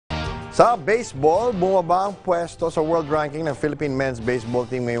Sa baseball, bumaba ang pwesto sa world ranking ng Philippine men's baseball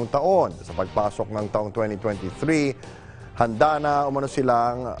team ngayong taon. Sa pagpasok ng taong 2023, handa na umano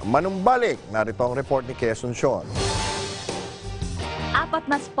silang manumbalik. Narito ang report ni Quezon Sean. 4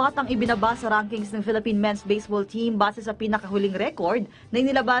 na spot ang ibinaba sa rankings ng Philippine men's baseball team base sa pinakahuling record na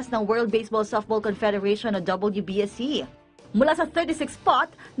inilabas ng World Baseball Softball Confederation o WBSC. Mula sa 36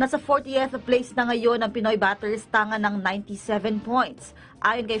 spot, nasa 40th place na ngayon ang Pinoy batters tanga ng 97 points.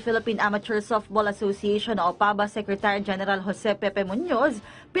 Ayon kay Philippine Amateur Softball Association o PABA Secretary General Jose Pepe Muñoz,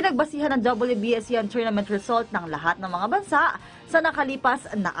 pinagbasihan ng WBSC ang tournament result ng lahat ng mga bansa sa nakalipas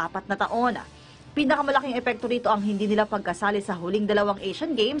na 4 na taon. Pinakamalaking epekto rito ang hindi nila pagkasali sa huling dalawang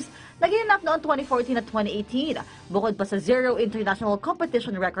Asian Games na ginanap noong 2014 at 2018, bukod pa sa zero international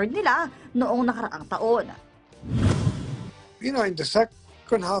competition record nila noong nakaraang taon. You know, in the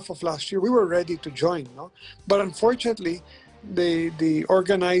second half of last year, we were ready to join, no? But unfortunately, the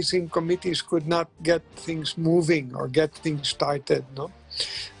organizing committees could not get things moving or get things started, no?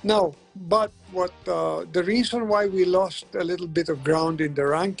 Now, but what the reason why we lost a little bit of ground in the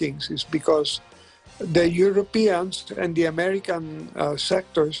rankings is because the Europeans and the American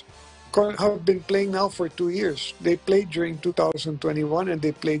sectors have been playing now for 2 years. They played during 2021 and they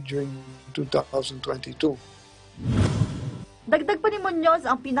played during 2022. Dagdag pa ni Muñoz,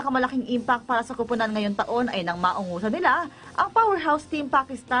 ang pinakamalaking impact para sa kupunan ngayong taon ay nang maungusan nila ang powerhouse team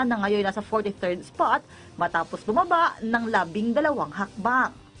Pakistan na ngayon nasa 43rd spot matapos bumaba ng 12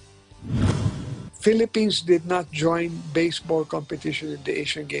 hakbang. Philippines did not join baseball competition in the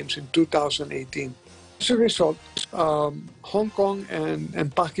Asian Games in 2018. As a result, Hong Kong and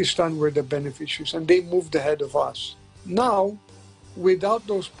Pakistan were the beneficiaries and they moved ahead of us. Now, without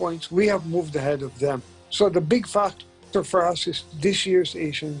those points, we have moved ahead of them. So the big factor for us is this year's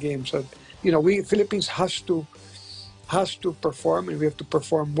Asian Games. That, you know, Philippines has to perform, and we have to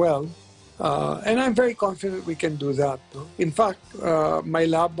perform well. And I'm very confident we can do that. No? In fact, may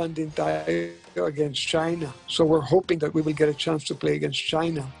laban din tayo against China. So we're hoping that we will get a chance to play against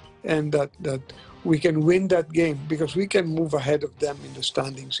China and that we can win that game because we can move ahead of them in the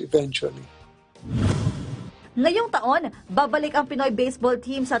standings eventually. Ngayong taon, babalik ang Pinoy baseball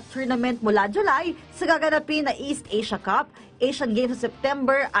team sa tournament mula July sa gaganapin na East Asia Cup, Asian Games sa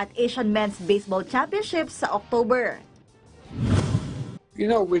September at Asian Men's Baseball Championships sa October.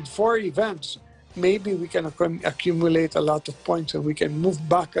 You know, with 4 events, maybe we can accumulate a lot of points and we can move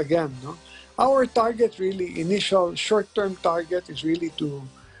back again. No? Our target really, initial short-term target is really to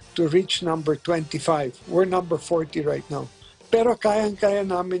reach number 25. We're number 40 right now. Pero kayang-kaya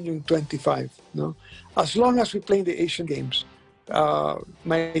namin yung 25. No? As long as we play in the Asian Games,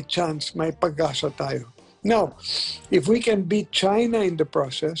 may chance, may pag-asa tayo. Now, if we can beat China in the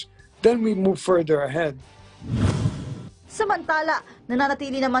process, then we move further ahead. Samantala,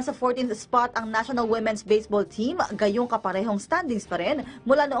 nananatili naman sa 14th spot ang National Women's Baseball Team, gayong kaparehong standings pa rin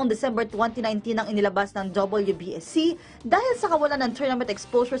mula noong December 2019 ang inilabas ng WBSC dahil sa kawalan ng tournament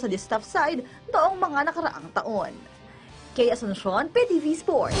exposure sa distaff side noong mga nakaraang taon. Kay Asuncion, PTV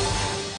Sports.